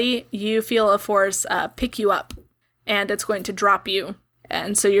 And Buddy, you feel a force pick you up, and it's going to drop you.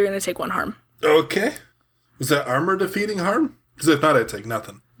 And so you're going to take 1 harm. Okay. Was that armor defeating harm? Because if not, I'd take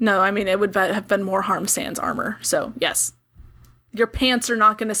nothing. No, I mean, it would have been more harm sans armor. So, yes. Your pants are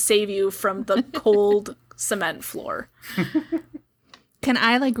not going to save you from the cold cement floor. Can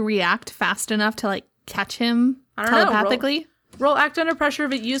I like react fast enough to like catch him I don't know, telepathically? Roll act under pressure,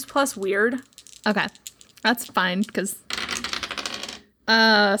 but use plus weird. Okay. That's fine, because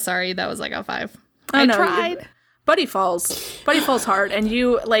sorry, that was like a 5. I no, tried. Buddy falls. Buddy falls hard, and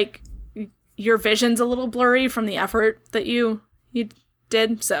you, like, your vision's a little blurry from the effort that you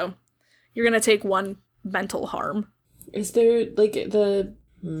did, so you're going to take 1 mental harm. Is there, like, the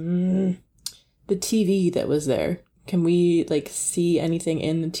TV that was there? Can we, like, see anything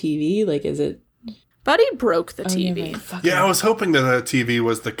in the TV? Like, is it... Buddy broke the Oh, never TV. mind. Fuck Yeah, it. I was hoping that the TV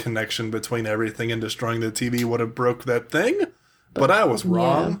was the connection between everything, and destroying the TV would have broke that thing, but I was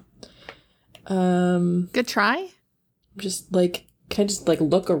wrong. Good try. Just, like, can I just, like,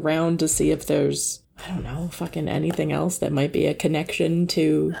 look around to see if there's, I don't know, fucking anything else that might be a connection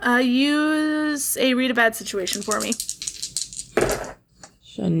to... Use a read a bad situation for me.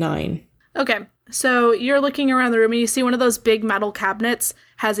 A 9. Okay, so you're looking around the room and you see one of those big metal cabinets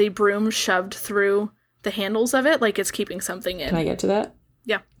has a broom shoved through the handles of it, like it's keeping something in. Can I get to that?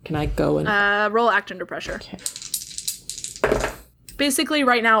 Yeah. Can I go and... Roll act under pressure. Okay. Basically,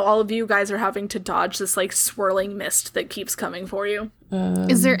 right now, all of you guys are having to dodge this, like, swirling mist that keeps coming for you.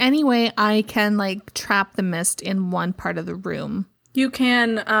 Is there any way I can like trap the mist in one part of the room? You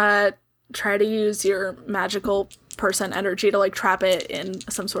can try to use your magical person energy to, like, trap it in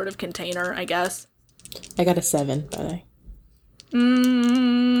some sort of container, I guess. I got a 7, by the way.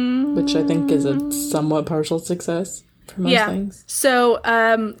 Which I think is a somewhat partial success for most things. So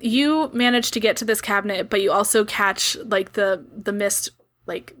you manage to get to this cabinet, but you also catch, like, the mist,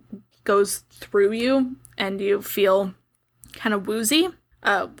 like, goes through you, and you feel kind of woozy,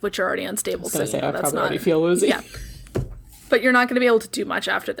 which are already unstable. I was gonna so say, you know, I that's probably not, already feel woozy. Yeah. But you're not going to be able to do much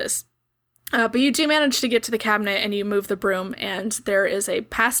after this. But you do manage to get to the cabinet, and you move the broom, and there is a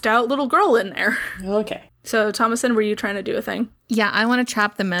passed out little girl in there. Okay. So, Thomason, were you trying to do a thing? Yeah, I want to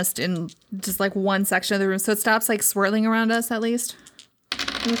trap the mist in just like one section of the room so it stops like swirling around us at least.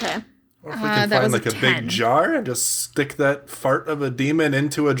 Okay. Or if we can that find, was a like, a 10. big jar and just stick that fart of a demon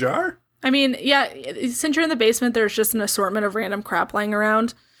into a jar? I mean, yeah, since you're in the basement, there's just an assortment of random crap lying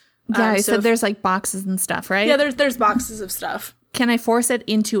around. Yeah, you so said if- there's like boxes and stuff, right? Yeah, there's boxes of stuff. Can I force it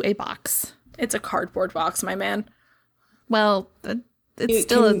into a box? It's a cardboard box, my man. Well, it's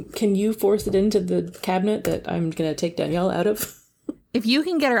still Can you force it into the cabinet that I'm going to take Danielle out of? if you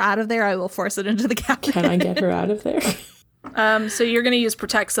can get her out of there, I will force it into the cabinet. Can I get her out of there? So you're going to use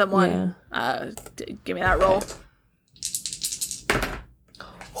protect someone. Give me that roll.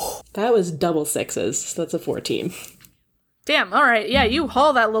 That was double 6s, so that's a 14. Damn, all right. Yeah, you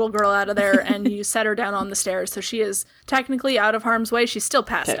haul that little girl out of there and you set her down on the stairs. So she is technically out of harm's way. She's still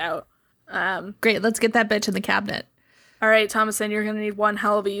passed out. Great, let's get that bitch in the cabinet. All right, Thomason, you're going to need one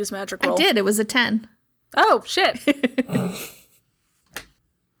hell of a use magic roll. I did. It was a 10. Oh, shit.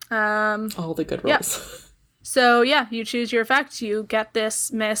 All the good rolls. So, yeah, you choose your effect. You get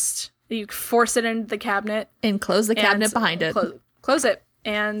this mist. You force it into the cabinet. And close the cabinet and behind it. Close it.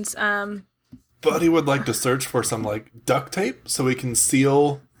 And Buddy would like to search for some, like, duct tape so we can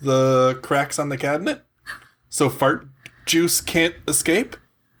seal the cracks on the cabinet so fart juice can't escape.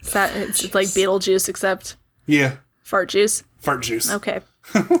 it's like Beetlejuice, except Yeah. fart juice. Fart juice. Okay.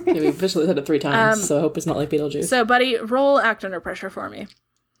 Yeah, we officially said it 3 times, so I hope it's not like Beetlejuice. So, buddy, roll act under pressure for me.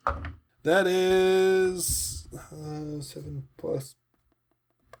 That is 7 plus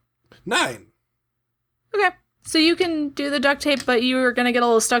 9. Okay. So you can do the duct tape, but you're going to get a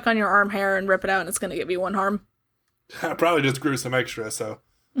little stuck on your arm hair and rip it out, and it's going to give you 1 harm. I probably just grew some extra, so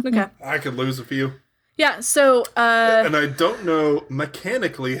Okay. I could lose a few. Yeah, so, And I don't know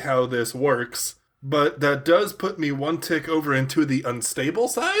mechanically how this works, but that does put me 1 tick over into the unstable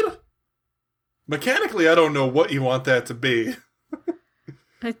side. Mechanically, I don't know what you want that to be.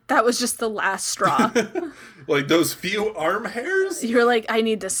 that was just the last straw. Like those few arm hairs? You're like, I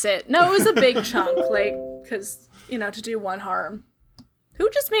need to sit. No, it was a big chunk, like, because, to do 1 harm. Who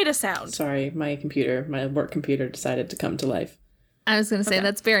just made a sound? Sorry, my work computer decided to come to life. I was going to say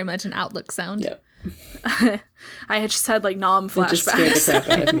that's very much an Outlook sound. Yep. I had just had, like, nom It just scared the flashbacks.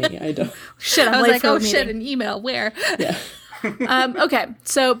 crap out of me. I don't... Shit, I'm I was late like, for oh the shit, meeting. an email. Where? Yeah. Okay,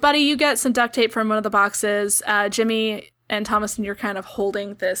 so, buddy, you get some duct tape from one of the boxes. Jimmy and Thomason, you're kind of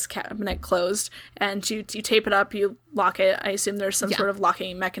holding this cabinet closed, and you tape it up, you lock it. I assume there's some sort of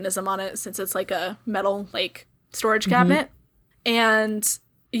locking mechanism on it, since it's like a metal, like, storage cabinet. And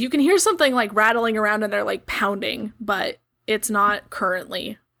you can hear something, like, rattling around in there, like, pounding, but it's not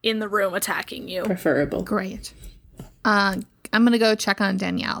currently in the room attacking you. Preferable. Great. I'm going to go check on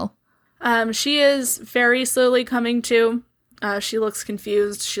Danielle. She is very slowly coming to. She looks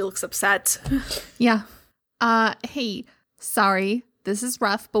confused. She looks upset. Yeah. Hey, sorry, this is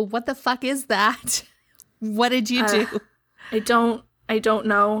rough, but what the fuck is that? What did you do? I don't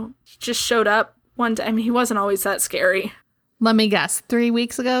know. He just showed up one day. I mean, he wasn't always that scary. Let me guess. 3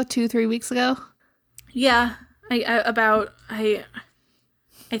 weeks ago? 3 weeks ago? Yeah, I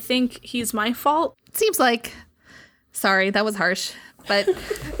think he's my fault. Seems like. Sorry, that was harsh. But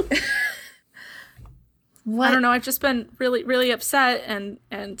what? I don't know. I've just been really, really upset, and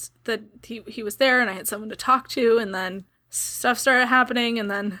that he was there, and I had someone to talk to, and then stuff started happening,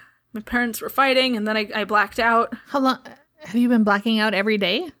 and then my parents were fighting, and then I blacked out. How long have you been blacking out every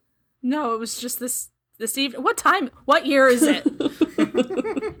day? No, it was just this evening. What time? What year is it?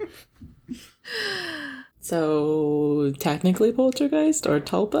 So, technically poltergeist or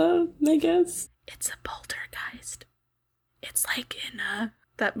tulpa, I guess? It's a poltergeist. It's like in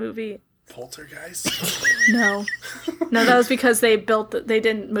that movie. Poltergeist? No, that was because they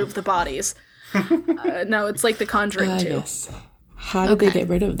didn't move the bodies. No, it's like The Conjuring 2. Yes. How did they get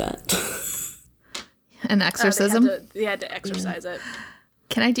rid of that? An exorcism? They had to exorcise it.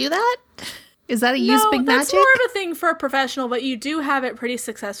 Can I do that? Is that a use big that's magic? more of a thing for a professional, but you do have it pretty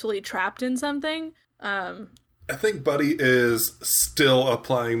successfully trapped in something. I think Buddy is still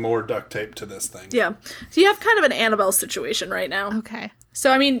applying more duct tape to this thing. Yeah. So you have kind of an Annabelle situation right now. Okay.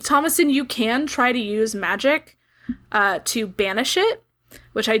 So, I mean, Thomason, you can try to use magic to banish it,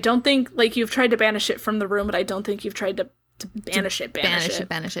 which I don't think, like, you've tried to banish it from the room, but I don't think you've tried to banish it.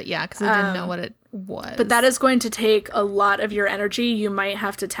 Banish it. Yeah, because I didn't know what it was. But that is going to take a lot of your energy. You might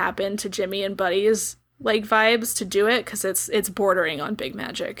have to tap into Jimmy and Buddy's, like, vibes to do it, because it's bordering on big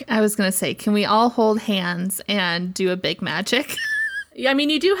magic. I was going to say, can we all hold hands and do a big magic? Yeah, I mean,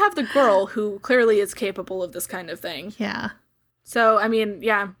 you do have the girl who clearly is capable of this kind of thing. Yeah. So, I mean,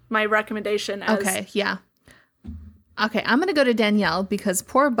 yeah, my recommendation as... Okay, yeah. Okay, I'm going to go to Danielle because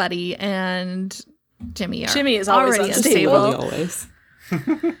poor Buddy and Jimmy is always already unstable. Really unstable. always.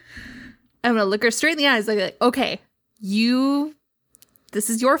 I'm going to look her straight in the eyes like, okay, this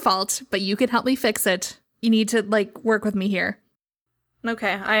is your fault, but you can help me fix it. You need to, like, work with me here.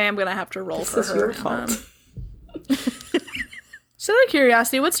 Okay, I am going to have to roll This for is her. your fault. So, out of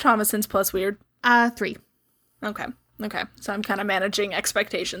curiosity, what's Thomason's plus weird? 3. Okay. So I'm kind of managing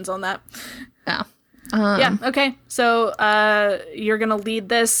expectations on that. Yeah. Yeah, okay. So you're going to lead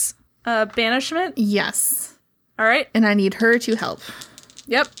this banishment? Yes. All right. And I need her to help.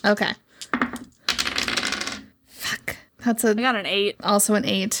 Yep. Okay. Fuck. That's I got an 8. also an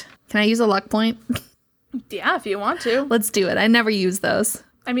 8. Can I use a luck point? Yeah, if you want to. Let's do it. I never use those.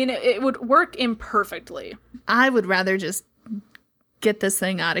 I mean, it would work imperfectly. I would rather just get this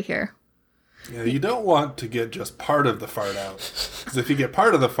thing out of here. Yeah, you don't want to get just part of the fart out. Because if you get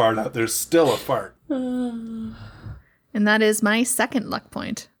part of the fart out, there's still a fart. And that is my second luck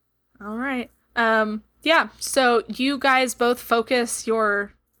point. All right. Yeah, so you guys both focus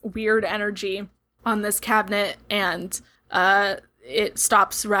your weird energy on this cabinet, and it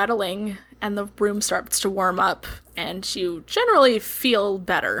stops rattling, and the room starts to warm up, and you generally feel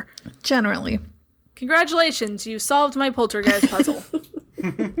better. Generally. Congratulations, you solved my poltergeist puzzle.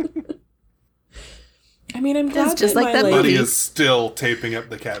 I mean, I'm glad just that like my, that Buddy movie. is still taping up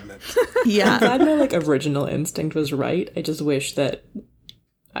the cabinet. I'm Yeah. glad my original instinct was right. I just wish that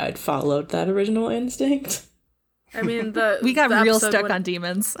I'd followed that original instinct. I mean, We got the real episode stuck wouldn't- on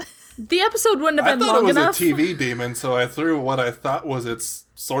demons. The episode wouldn't I have been thought it long was enough. a TV demon, so I threw what I thought was its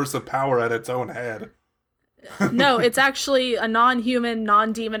source of power at its own head. No, it's actually a non-human,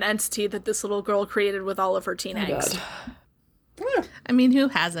 non-demon entity that this little girl created with all of her teen Oh, angst. God. I mean, who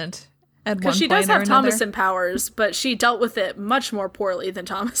hasn't? At one Because she point does or have another? Thomason powers, but she dealt with it much more poorly than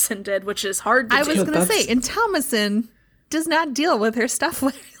Thomason did, which is hard to I do. was going to That's- say, and Thomason does not deal with her stuff.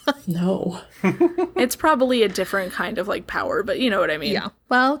 No. It's probably a different kind of like power, but you know what I mean. Yeah.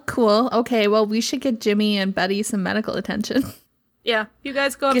 Well, cool. Okay. Well, we should get Jimmy and Buddy some medical attention. Yeah, you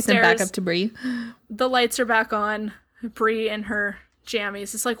guys go Get them upstairs. back up to Bree. The lights are back on. Bree and her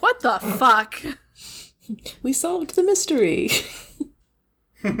jammies. It's like, what the fuck? We solved the mystery.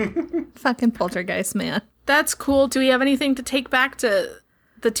 Fucking poltergeist, man. That's cool. Do we have anything to take back to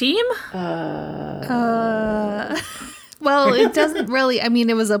the team? Well, it doesn't really. I mean,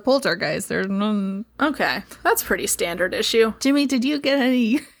 it was a poltergeist. There's no. Okay, that's pretty standard issue. Jimmy, did you get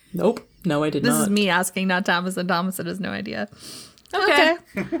any? Nope. No, I did This not. is me asking, not Thomason. Thomason has no idea. Okay.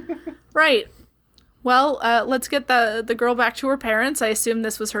 Right. Well, let's get the girl back to her parents. I assume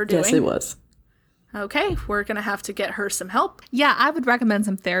this was her doing. Yes, it was. Okay, we're gonna have to get her some help. Yeah, I would recommend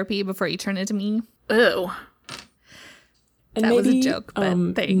some therapy before you turn into me. Ew. And That was a maybe, joke,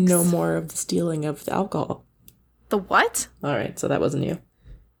 but thanks. no more of the stealing of the alcohol. The what? All right, so that wasn't you.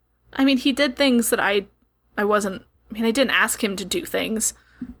 I mean, he did things that I wasn't. I mean, I didn't ask him to do things.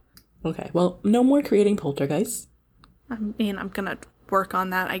 Okay, well, no more creating poltergeists. I mean, I'm gonna work on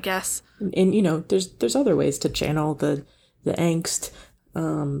that, I guess. And you know, there's other ways to channel the angst.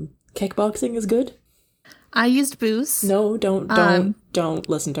 Kickboxing is good. I used booze. No, don't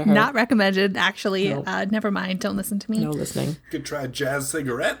listen to her. Not recommended, actually. No. Never mind. Don't listen to me. no listening. Could try jazz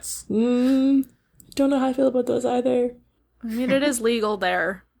cigarettes. Don't know how I feel about those either. I mean, it is legal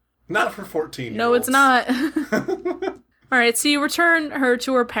there. Not for 14-year-olds. No, it's not. All right, so you return her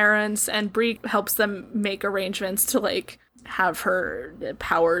to her parents, and Bree helps them make arrangements to like have her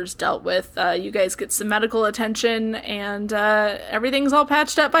powers dealt with. You guys get some medical attention, and everything's all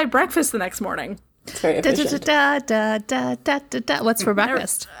patched up by breakfast the next morning. It's very Da, da, efficient. da, da, da, da, da, da. What's for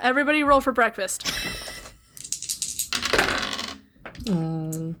breakfast? Everybody roll for breakfast.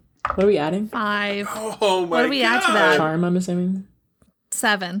 What are we adding? 5, Oh my What do we god! add to that? Charm, I'm assuming.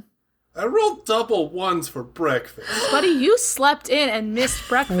 7. I rolled double ones for breakfast. Buddy, you slept in and missed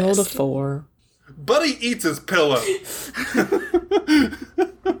I rolled a breakfast. 4. Buddy eats his pillow.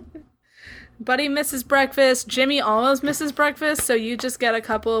 Buddy misses breakfast. Jimmy almost misses breakfast, so you just get a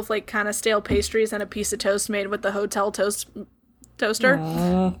couple of like kind of stale pastries and a piece of toast made with the hotel toaster.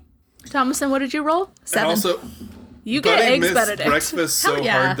 Thomason, what did you roll? And 7. also, You get Buddy eggs missed Benedict. breakfast so Hell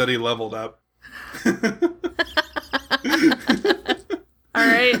yeah. hard that he leveled up.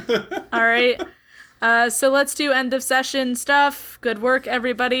 All right. So let's do end of session stuff. Good work,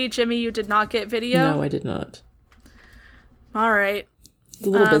 everybody. Jimmy, you did not get video. No, I did not. All right. It's a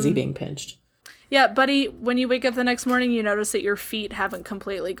little busy being pinched. Yeah, buddy, when you wake up the next morning, you notice that your feet haven't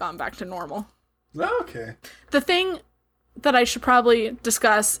completely gone back to normal. Okay. The thing that I should probably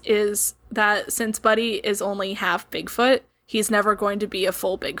discuss is that since Buddy is only half Bigfoot, he's never going to be a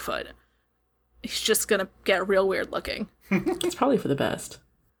full Bigfoot. He's just gonna get real weird looking. It's probably for the best.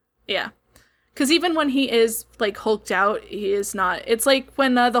 Yeah. Because even when he is, like, hulked out, he is not... It's like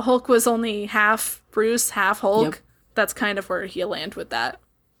when the Hulk was only half Bruce, half Hulk. Yep. That's kind of where he'll land with that.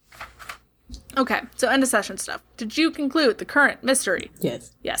 Okay, so end of session stuff. Did you conclude the current mystery?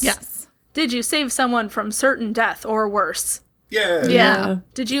 Yes. Yes. Yes. Did you save someone from certain death or worse? Yeah. Yeah.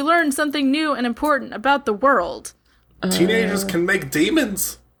 Did you learn something new and important about the world? Teenagers can make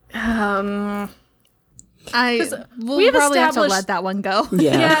demons. We'll we've probably have to established- let that one go.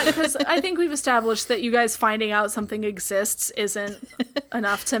 Yeah. Yeah, because I think we've established that you guys finding out something exists isn't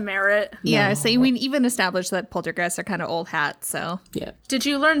enough to merit. Yeah, so we even established that poltergeists are kind of old hat, so. Yeah. Did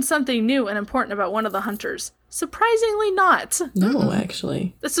you learn something new and important about one of the hunters? Surprisingly not. No,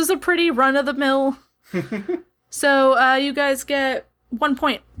 actually. This is a pretty run-of-the-mill. So you guys get 1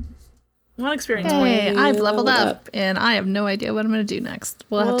 point. 1 experience point. Hey, I've leveled leveled up, and I have no idea what I'm going to do next.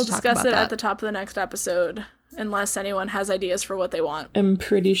 We'll have We'll to talk discuss about it that. at the top of the next episode, unless anyone has ideas for what they want. I'm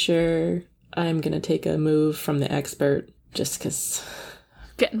pretty sure I'm going to take a move from the expert just because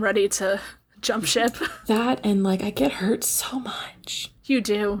Getting ready to jump ship. that and like I get hurt so much. You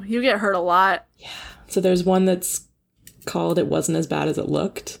do. You get hurt a lot. So there's one that's called It Wasn't As Bad As It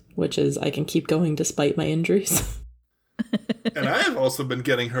Looked, which is I can keep going despite my injuries. And I have also been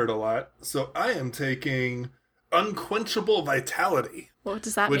getting hurt a lot, so I am taking Unquenchable Vitality. What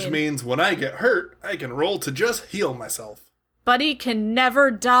does that Which mean? means when I get hurt, I can roll to just heal myself. Buddy can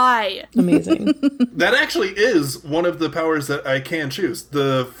never die. Amazing. That actually is one of the powers that I can choose.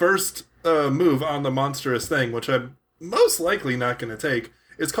 The first move on the monstrous thing, which I'm most likely not going to take,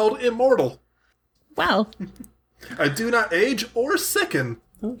 is called Immortal. Wow. I do not age or sicken.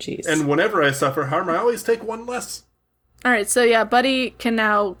 Oh, jeez. And whenever I suffer harm, I always take one less. All right, so yeah, Buddy can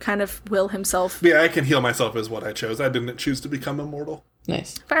now kind of will himself. Yeah, I can heal myself is what I chose. I didn't choose to become immortal.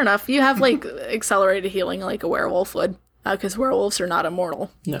 Nice. Fair enough. You have, like, accelerated healing like a werewolf would, because werewolves are not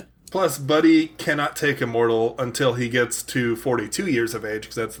immortal. No. Plus, Buddy cannot take immortal until he gets to 42 years of age,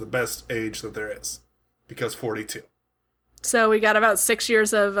 because that's the best age that there is. Because 42. So we got about 6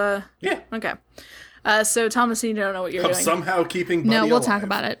 years of, Yeah. Okay. So, Thomas, you don't know what you're I'm doing. somehow keeping Buddy No, we'll alive. talk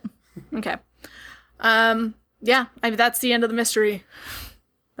about it. Okay. Yeah, that's the end of the mystery.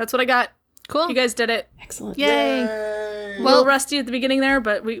 That's what I got. Cool. You guys did it. Excellent. Yay. Yay. A little rusty at the beginning there,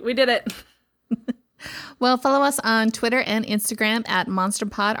 but we did it. Well, follow us on Twitter and Instagram at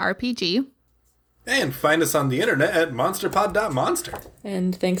MonsterPodRPG. And find us on the internet at monsterpod.monster.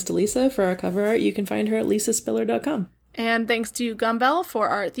 And thanks to Lisa for our cover art. You can find her at lisaspiller.com. And thanks to Gumbell for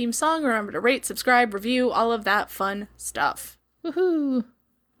our theme song. Remember to rate, subscribe, review, all of that fun stuff. Woohoo.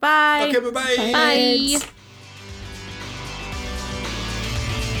 Bye. Okay, bye-bye. Bye.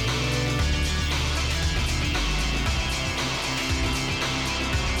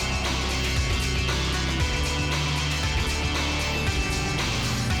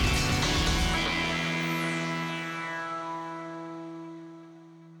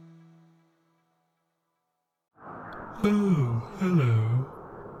 Oh, hello.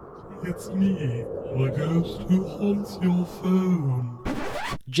 It's me, the ghost who haunts your phone.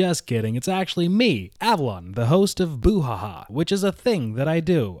 Just kidding, it's actually me, Avalon, the host of Boo Ha Ha, which is a thing that I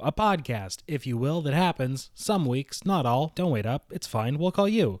do, a podcast, if you will, that happens some weeks, not all. Don't wait up, it's fine, we'll call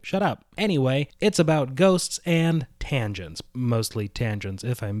you. Shut up. Anyway, it's about ghosts and tangents, mostly tangents,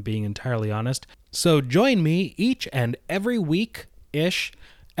 if I'm being entirely honest. So join me each and every week-ish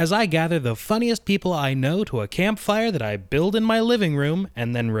as I gather the funniest people I know to a campfire that I build in my living room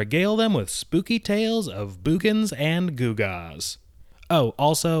and then regale them with spooky tales of boogans and googas. Oh,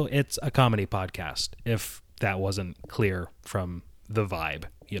 also, it's a comedy podcast, if that wasn't clear from the vibe,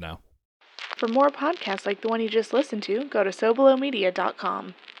 you know. For more podcasts like the one you just listened to, go to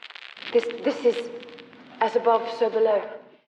SoBelowMedia.com. This is as above, so below.